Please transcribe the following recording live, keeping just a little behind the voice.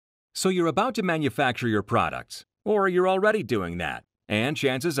So you're about to manufacture your products, or you're already doing that, and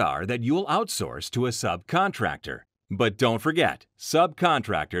chances are that you'll outsource to a subcontractor. But don't forget,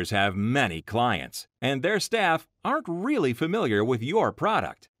 subcontractors have many clients, and their staff aren't really familiar with your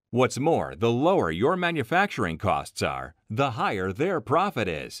product. What's more, the lower your manufacturing costs are, the higher their profit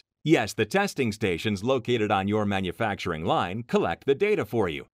is. Yes, the testing stations located on your manufacturing line collect the data for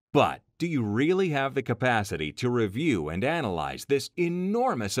you. But do you really have the capacity to review and analyze this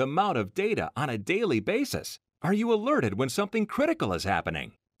enormous amount of data on a daily basis? Are you alerted when something critical is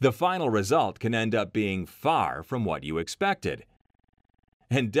happening? The final result can end up being far from what you expected,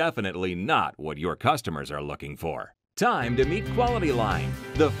 and definitely not what your customers are looking for. Time to meet QualityLine,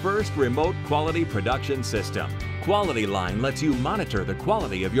 the first remote quality production system. QualityLine lets you monitor the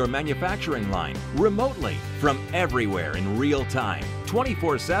quality of your manufacturing line remotely from everywhere in real time,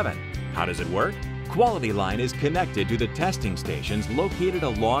 24/7. How does it work? QualityLine is connected to the testing stations located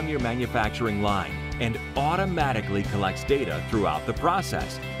along your manufacturing line and automatically collects data throughout the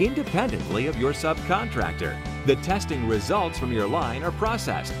process, independently of your subcontractor. The testing results from your line are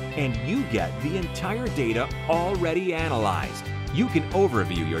processed, and you get the entire data already analyzed. You can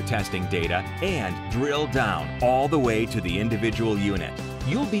overview your testing data and drill down all the way to the individual unit.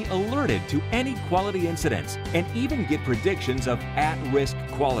 You'll be alerted to any quality incidents and even get predictions of at-risk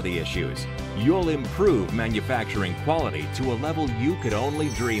quality issues. You'll improve manufacturing quality to a level you could only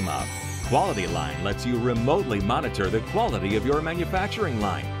dream of. QualityLine lets you remotely monitor the quality of your manufacturing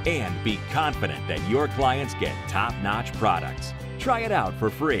line and be confident that your clients get top-notch products. Try it out for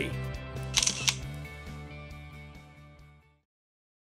free.